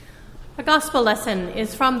Our gospel lesson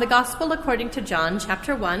is from the Gospel according to John,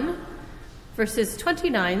 chapter 1, verses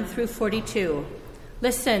 29 through 42.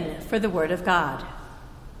 Listen for the word of God.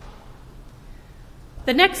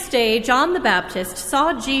 The next day, John the Baptist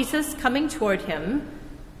saw Jesus coming toward him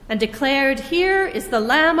and declared, "Here is the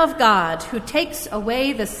Lamb of God who takes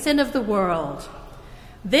away the sin of the world.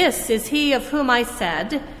 This is he of whom I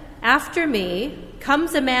said, 'After me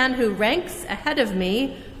comes a man who ranks ahead of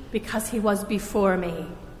me because he was before me.'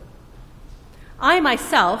 I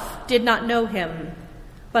myself did not know him,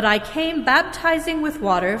 but I came baptizing with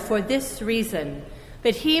water for this reason,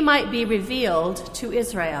 that he might be revealed to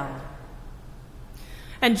Israel."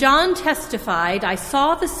 And John testified, "I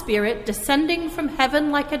saw the Spirit descending from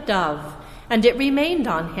heaven like a dove, and it remained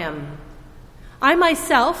on him. I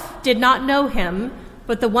myself did not know him,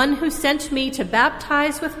 but the one who sent me to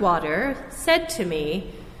baptize with water said to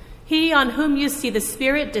me, 'He on whom you see the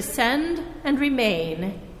Spirit descend and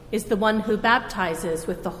remain is the one who baptizes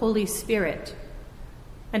with the Holy Spirit.'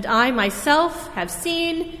 And I myself have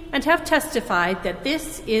seen and have testified that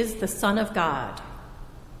this is the Son of God."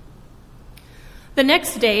 The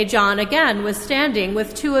next day, John again was standing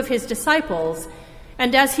with two of his disciples,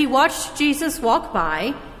 and as he watched Jesus walk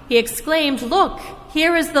by, he exclaimed, "Look,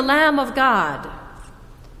 here is the Lamb of God."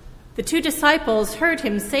 The two disciples heard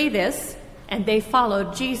him say this, and they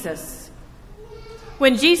followed Jesus.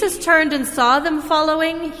 When Jesus turned and saw them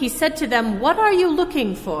following, he said to them, "What are you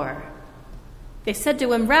looking for?" They said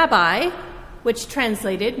to him, "Rabbi," which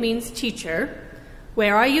translated means teacher,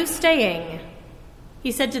 "where are you staying?"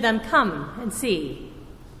 He said to them, "Come and see."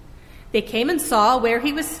 They came and saw where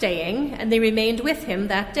he was staying, and they remained with him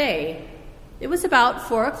that day. It was about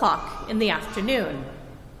 4:00 in the afternoon.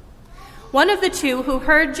 One of the two who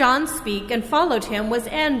heard John speak and followed him was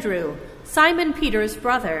Andrew, Simon Peter's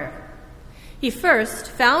brother. He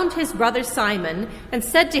first found his brother Simon and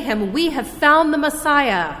said to him, "We have found the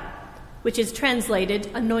Messiah," which is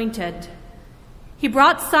translated anointed. He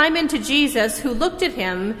brought Simon to Jesus, who looked at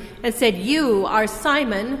him and said, "You are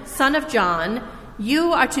Simon, son of John.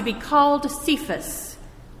 You are to be called Cephas,"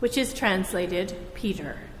 which is translated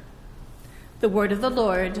Peter. The word of the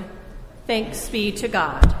Lord. Thanks be to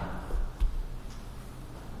God.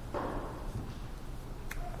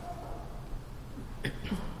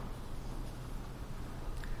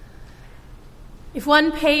 If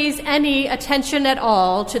one pays any attention at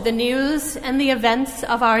all to the news and the events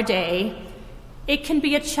of our day, it can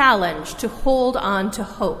be a challenge to hold on to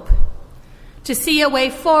hope, to see a way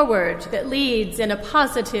forward that leads in a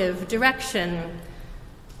positive direction,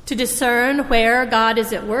 to discern where God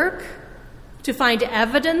is at work, to find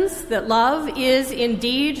evidence that love is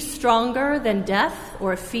indeed stronger than death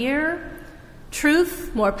or fear,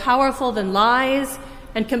 truth more powerful than lies,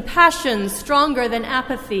 and compassion stronger than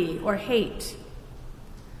apathy or hate.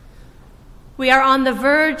 We are on the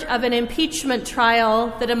verge of an impeachment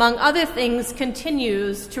trial that, among other things,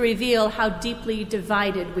 continues to reveal how deeply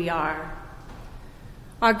divided we are.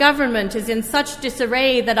 Our government is in such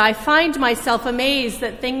disarray that I find myself amazed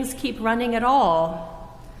that things keep running at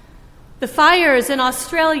all. The fires in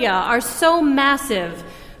Australia are so massive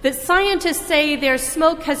that scientists say their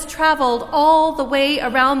smoke has traveled all the way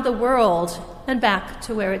around the world and back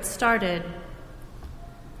to where it started.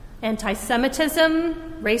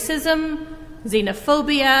 Anti-Semitism, racism,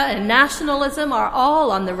 xenophobia and nationalism are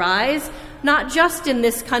all on the rise, not just in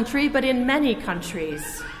this country, but in many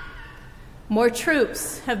countries. More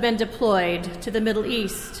troops have been deployed to the Middle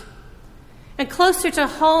East. And closer to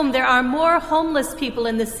home, there are more homeless people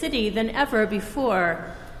in the city than ever before.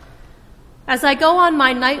 As I go on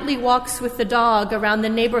my nightly walks with the dog around the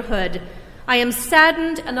neighborhood, I am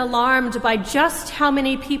saddened and alarmed by just how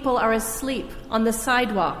many people are asleep on the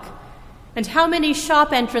sidewalk, and how many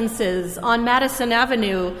shop entrances on Madison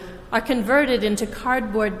Avenue are converted into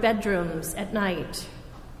cardboard bedrooms at night.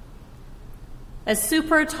 As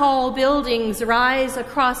super tall buildings rise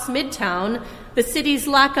across Midtown, the city's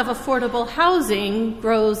lack of affordable housing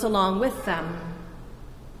grows along with them.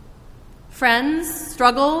 Friends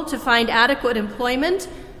struggle to find adequate employment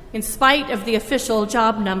in spite of the official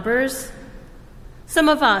job numbers. Some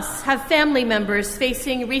of us have family members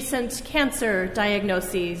facing recent cancer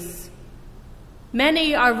diagnoses.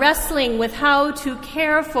 Many are wrestling with how to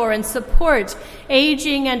care for and support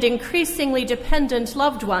aging and increasingly dependent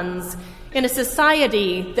loved ones in a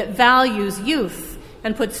society that values youth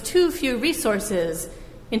and puts too few resources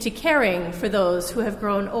into caring for those who have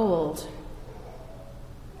grown old.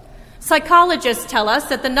 Psychologists tell us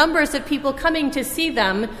that the numbers of people coming to see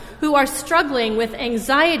them who are struggling with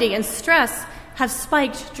anxiety and stress have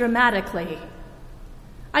spiked dramatically.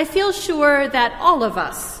 I feel sure that all of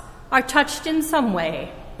us are touched in some way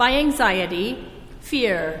by anxiety,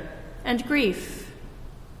 fear, and grief.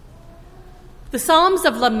 The Psalms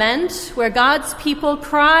of Lament, where God's people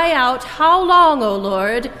cry out, "How long, O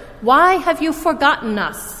Lord? Why have you forgotten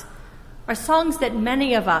us?" are songs that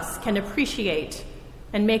many of us can appreciate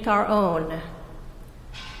and make our own.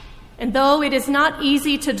 And though it is not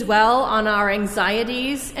easy to dwell on our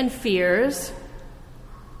anxieties and fears,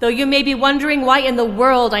 though you may be wondering why in the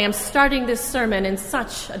world I am starting this sermon in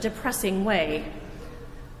such a depressing way,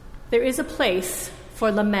 there is a place for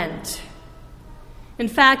lament. In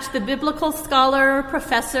fact, the biblical scholar,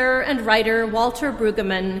 professor, and writer Walter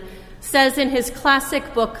Brueggemann says in his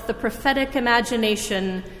classic book, The Prophetic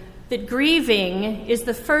Imagination, that grieving is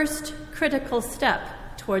the first critical step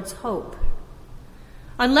towards hope.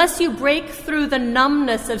 Unless you break through the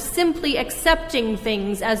numbness of simply accepting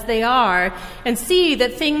things as they are and see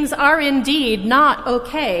that things are indeed not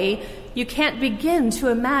okay, you can't begin to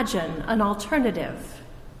imagine an alternative.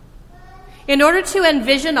 In order to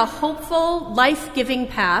envision a hopeful, life-giving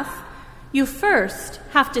path, you first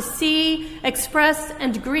have to see, express,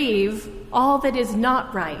 and grieve all that is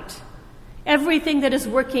not right, everything that is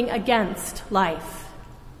working against life.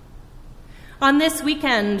 On this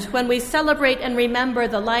weekend, when we celebrate and remember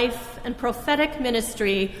the life and prophetic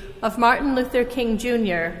ministry of Martin Luther King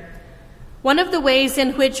Jr., one of the ways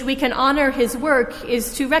in which we can honor his work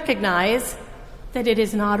is to recognize that it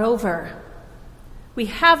is not over. We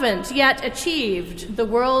haven't yet achieved the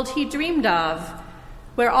world he dreamed of,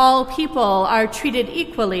 where all people are treated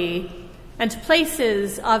equally and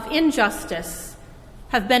places of injustice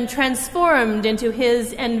have been transformed into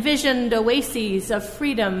his envisioned oases of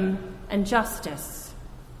freedom and justice.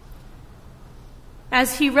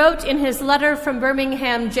 As he wrote in his letter from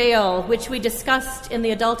Birmingham jail, which we discussed in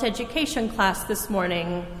the adult education class this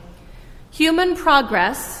morning, human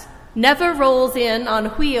progress never rolls in on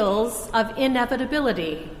wheels of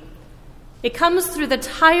inevitability. It comes through the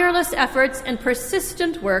tireless efforts and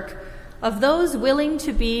persistent work of those willing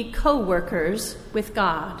to be co-workers with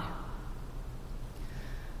God.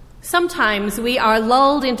 Sometimes we are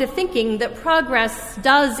lulled into thinking that progress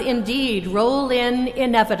does indeed roll in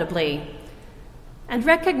inevitably, and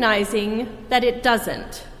recognizing that it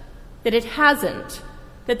doesn't, that it hasn't,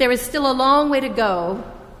 that there is still a long way to go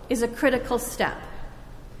is a critical step.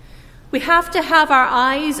 We have to have our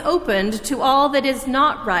eyes opened to all that is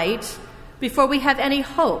not right before we have any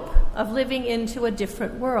hope of living into a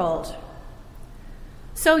different world.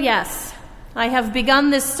 So yes, I have begun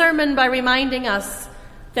this sermon by reminding us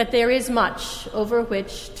that there is much over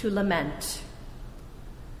which to lament.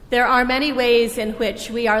 There are many ways in which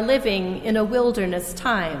we are living in a wilderness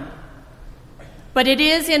time. But it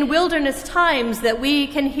is in wilderness times that we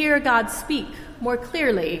can hear God speak more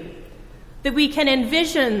clearly, that we can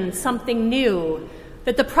envision something new,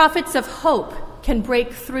 that the prophets of hope can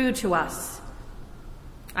break through to us.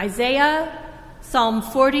 Isaiah, Psalm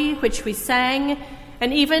 40, which we sang,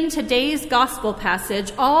 and even today's gospel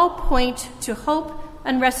passage all point to hope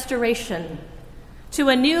and restoration, to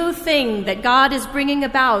a new thing that God is bringing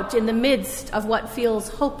about in the midst of what feels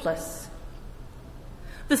hopeless.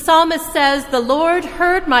 The psalmist says, "The Lord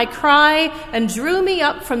heard my cry and drew me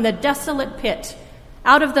up from the desolate pit,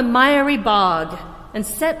 out of the miry bog, and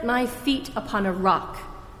set my feet upon a rock,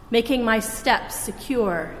 making my steps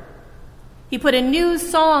secure. He put a new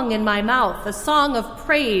song in my mouth, a song of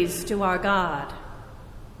praise to our God."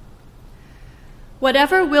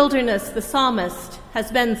 Whatever wilderness the psalmist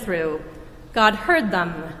has been through, God heard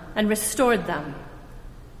them and restored them.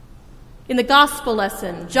 In the gospel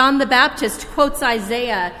lesson, John the Baptist quotes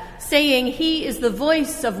Isaiah, saying, "He is the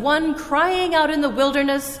voice of one crying out in the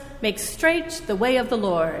wilderness, make straight the way of the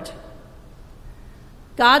Lord."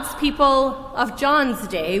 God's people of John's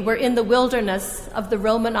day were in the wilderness of the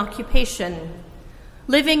Roman occupation,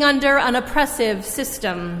 living under an oppressive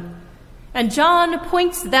system. And John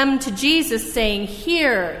points them to Jesus, saying,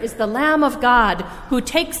 "Here is the Lamb of God who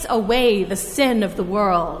takes away the sin of the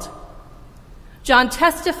world." John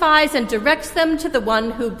testifies and directs them to the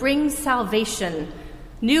one who brings salvation,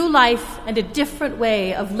 new life, and a different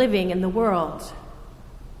way of living in the world.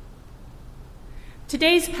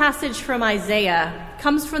 Today's passage from Isaiah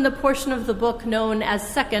comes from the portion of the book known as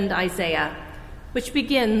 2nd Isaiah, which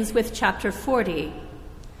begins with chapter 40.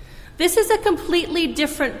 This is a completely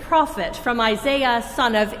different prophet from Isaiah,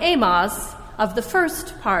 son of Amos, of the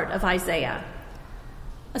first part of Isaiah.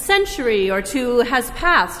 A century or two has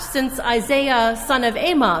passed since Isaiah, son of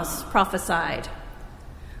Amos, prophesied.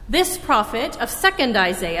 This prophet of 2nd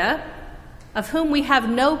Isaiah, of whom we have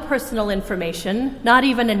no personal information, not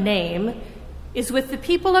even a name, is with the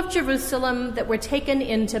people of Jerusalem that were taken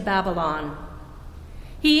into Babylon.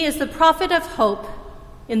 He is the prophet of hope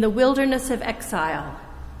in the wilderness of exile.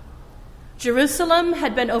 Jerusalem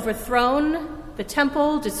had been overthrown, the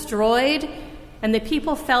temple destroyed, and the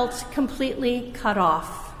people felt completely cut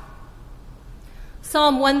off.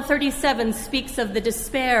 Psalm 137 speaks of the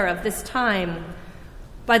despair of this time.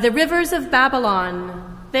 By the rivers of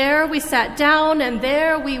Babylon, there we sat down and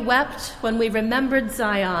there we wept when we remembered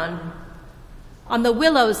Zion. On the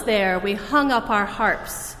willows there we hung up our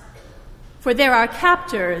harps. For there our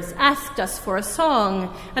captors asked us for a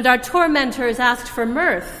song, and our tormentors asked for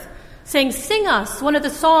mirth, saying, "Sing us one of the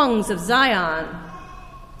songs of Zion."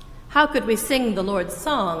 How could we sing the Lord's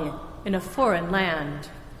song in a foreign land?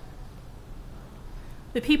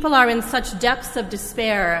 The people are in such depths of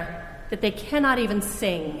despair that they cannot even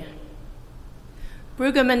sing.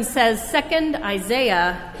 Brueggemann says 2nd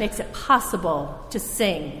Isaiah makes it possible to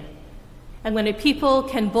sing. And when a people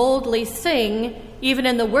can boldly sing, even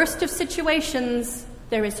in the worst of situations,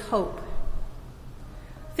 there is hope.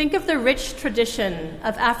 Think of the rich tradition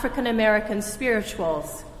of African American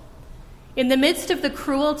spirituals. In the midst of the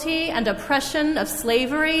cruelty and oppression of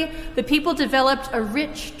slavery, the people developed a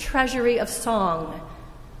rich treasury of song.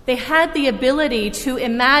 They had the ability to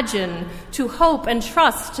imagine, to hope and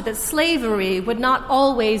trust that slavery would not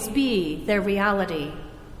always be their reality.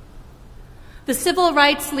 The civil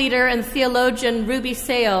rights leader and theologian Ruby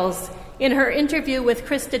Sales, in her interview with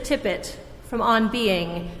Krista Tippett from On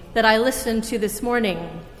Being that I listened to this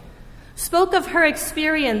morning, spoke of her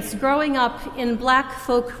experience growing up in Black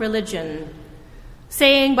folk religion,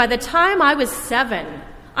 saying, "By the time I was 7,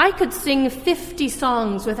 I could sing 50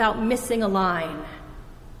 songs without missing a line."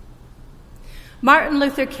 Martin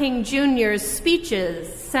Luther King Jr.'s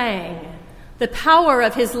speeches sang, "The power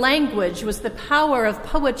of his language was the power of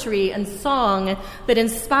poetry and song that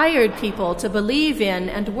inspired people to believe in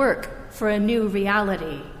and work for a new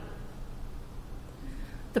reality."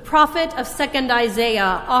 The prophet of 2nd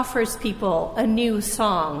Isaiah offers people a new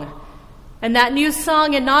song, and that new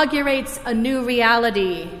song inaugurates a new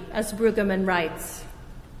reality, as Brueggemann writes.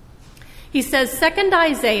 He says 2nd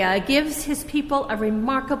Isaiah gives his people a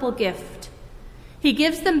remarkable gift. He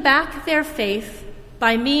gives them back their faith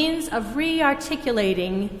by means of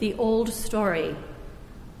re-articulating the old story.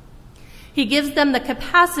 He gives them the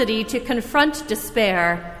capacity to confront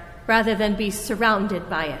despair rather than be surrounded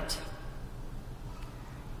by it.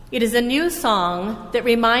 It is a new song that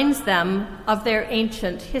reminds them of their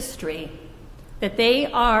ancient history, that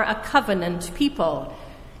they are a covenant people.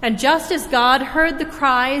 And just as God heard the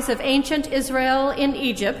cries of ancient Israel in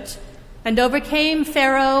Egypt and overcame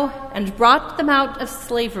Pharaoh and brought them out of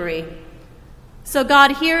slavery, so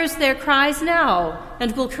God hears their cries now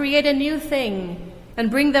and will create a new thing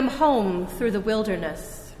and bring them home through the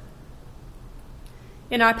wilderness.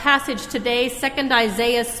 In our passage today, 2nd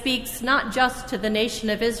Isaiah speaks not just to the nation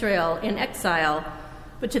of Israel in exile,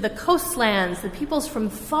 but to the coastlands, the peoples from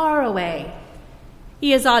far away.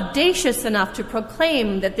 He is audacious enough to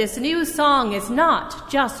proclaim that this new song is not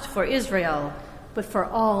just for Israel, but for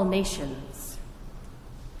all nations.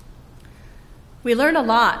 We learn a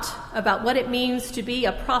lot about what it means to be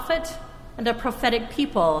a prophet and a prophetic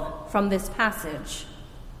people from this passage.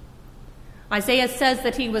 Isaiah says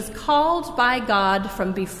that he was called by God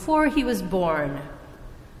from before he was born.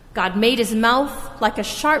 God made his mouth like a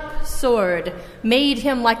sharp sword, made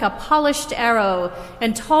him like a polished arrow,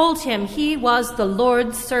 and told him he was the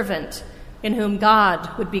Lord's servant, in whom God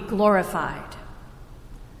would be glorified.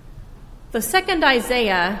 The 2nd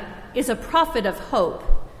Isaiah is a prophet of hope.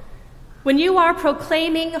 When you are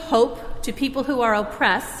proclaiming hope to people who are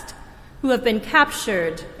oppressed, who have been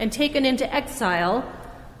captured and taken into exile,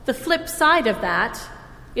 the flip side of that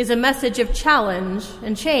is a message of challenge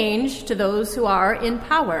and change to those who are in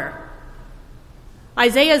power.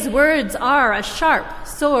 Isaiah's words are a sharp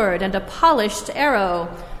sword and a polished arrow,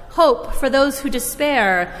 hope for those who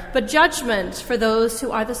despair, but judgment for those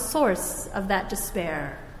who are the source of that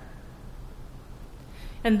despair.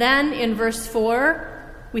 And then in verse 4,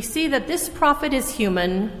 we see that this prophet is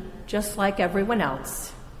human, just like everyone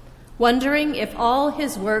else, wondering if all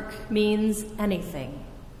his work means anything.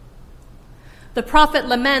 The prophet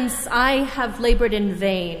laments, "I have labored in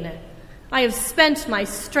vain. I have spent my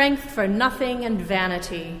strength for nothing and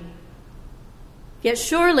vanity. Yet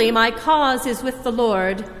surely my cause is with the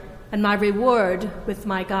Lord, and my reward with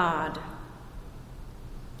my God."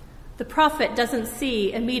 The prophet doesn't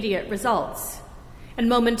see immediate results and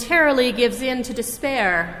momentarily gives in to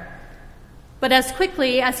despair. But as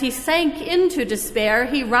quickly as he sank into despair,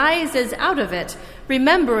 he rises out of it,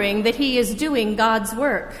 remembering that he is doing God's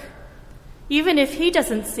work. Even if he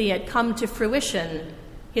doesn't see it come to fruition,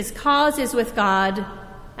 his cause is with God,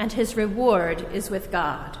 and his reward is with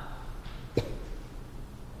God.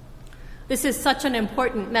 This is such an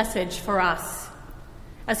important message for us.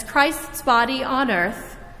 As Christ's body on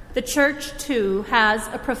earth, the church, too, has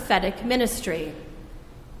a prophetic ministry.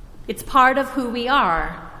 It's part of who we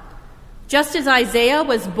are. Just as Isaiah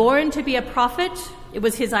was born to be a prophet, it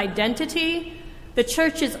was his identity, the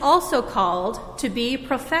church is also called to be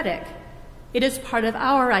prophetic. It is part of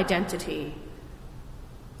our identity.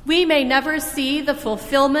 We may never see the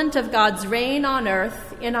fulfillment of God's reign on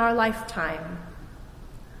earth in our lifetime.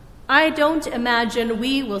 I don't imagine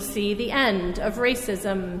we will see the end of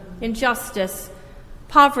racism, injustice,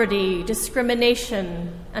 poverty,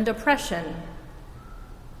 discrimination, and oppression.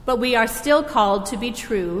 But we are still called to be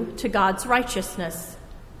true to God's righteousness,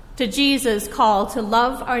 to Jesus' call to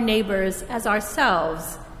love our neighbors as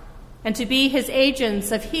ourselves, and to be his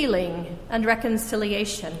agents of healing and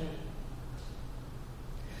reconciliation.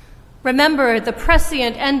 Remember the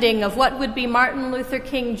prescient ending of what would be Martin Luther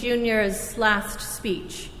King Jr.'s last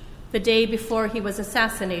speech, the day before he was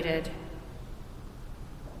assassinated.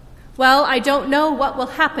 Well, I don't know what will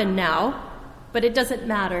happen now, but it doesn't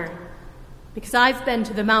matter, because I've been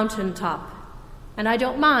to the mountaintop, and I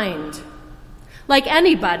don't mind. Like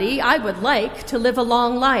anybody, I would like to live a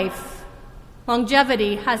long life.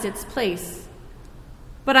 Longevity has its place.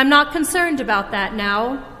 But I'm not concerned about that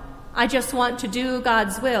now. I just want to do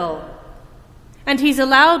God's will. And he's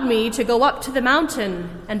allowed me to go up to the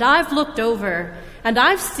mountain, and I've looked over, and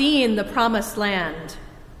I've seen the promised land.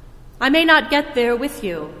 I may not get there with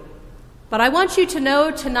you, but I want you to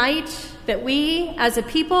know tonight that we, as a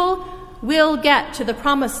people, will get to the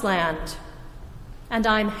promised land. And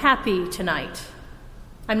I'm happy tonight.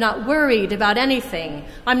 I'm not worried about anything.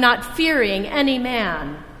 I'm not fearing any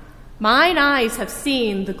man. Mine eyes have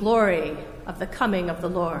seen the glory of the coming of the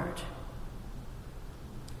Lord.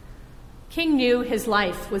 King knew his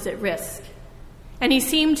life was at risk, and he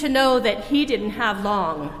seemed to know that he didn't have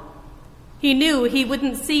long. He knew he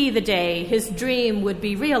wouldn't see the day his dream would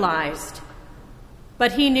be realized,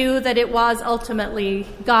 but he knew that it was ultimately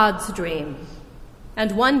God's dream,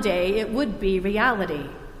 and one day it would be reality.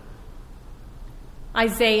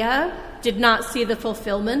 Isaiah did not see the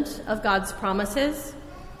fulfillment of God's promises.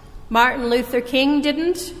 Martin Luther King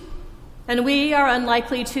didn't, and we are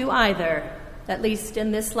unlikely to either, at least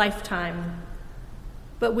in this lifetime.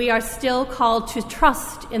 But we are still called to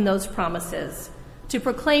trust in those promises, to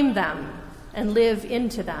proclaim them and live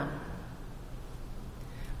into them.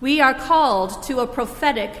 We are called to a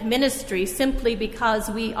prophetic ministry simply because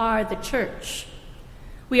we are the church.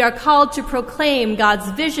 We are called to proclaim God's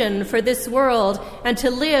vision for this world and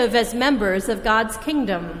to live as members of God's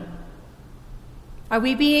kingdom. Are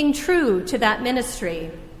we being true to that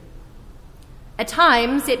ministry? At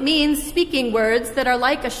times, it means speaking words that are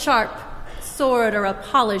like a sharp sword or a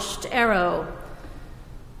polished arrow.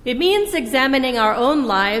 It means examining our own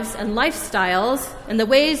lives and lifestyles and the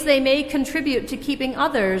ways they may contribute to keeping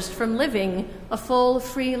others from living a full,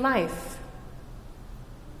 free life.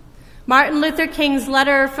 Martin Luther King's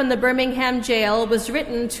letter from the Birmingham jail was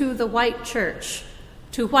written to the white church,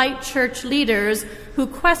 to white church leaders who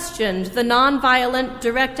questioned the nonviolent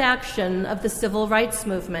direct action of the civil rights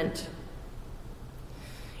movement.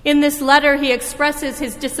 In this letter, he expresses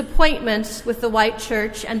his disappointment with the white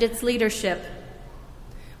church and its leadership.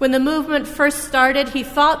 When the movement first started, he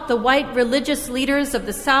thought the white religious leaders of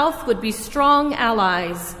the South would be strong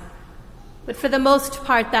allies. But for the most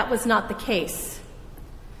part, that was not the case.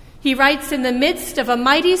 He writes, in the midst of a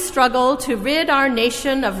mighty struggle to rid our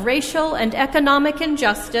nation of racial and economic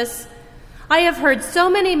injustice, I have heard so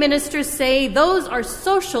many ministers say those are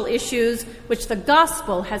social issues which the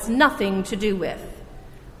gospel has nothing to do with,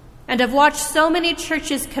 and have watched so many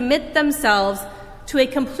churches commit themselves to a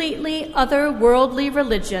completely otherworldly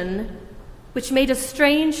religion which made a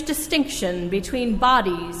strange distinction between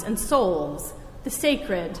bodies and souls, the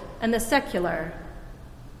sacred and the secular.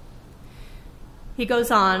 He goes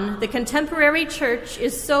on, the contemporary church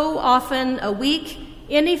is so often a weak,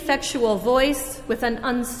 ineffectual voice with an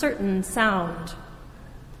uncertain sound.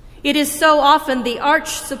 It is so often the arch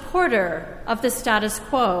supporter of the status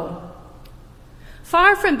quo.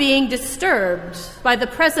 Far from being disturbed by the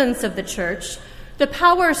presence of the church, the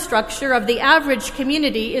power structure of the average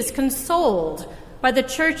community is consoled by the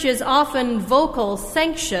church's often vocal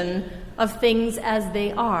sanction of things as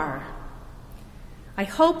they are. I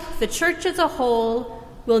hope the church as a whole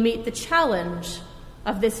will meet the challenge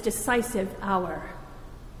of this decisive hour.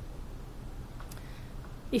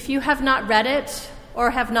 If you have not read it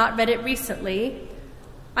or have not read it recently,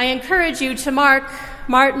 I encourage you to mark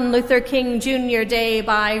Martin Luther King Jr. Day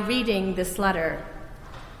by reading this letter.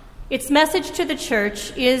 Its message to the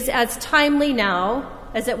church is as timely now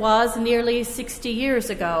as it was nearly 60 years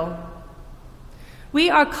ago. We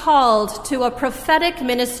are called to a prophetic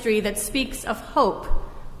ministry that speaks of hope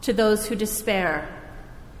to those who despair,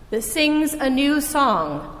 that sings a new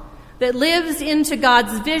song, that lives into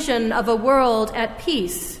God's vision of a world at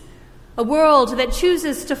peace, a world that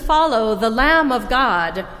chooses to follow the Lamb of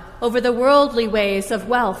God over the worldly ways of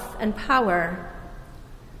wealth and power.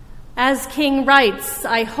 As King writes,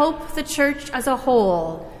 I hope the church as a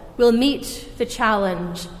whole will meet the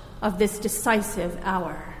challenge of this decisive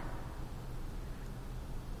hour.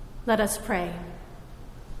 Let us pray.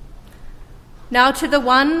 Now to the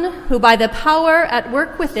one who by the power at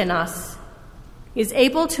work within us is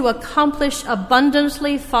able to accomplish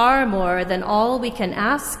abundantly far more than all we can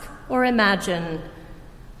ask or imagine.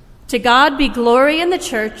 To God be glory in the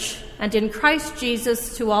church and in Christ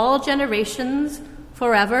Jesus to all generations,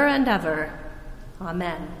 forever and ever.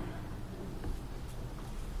 Amen.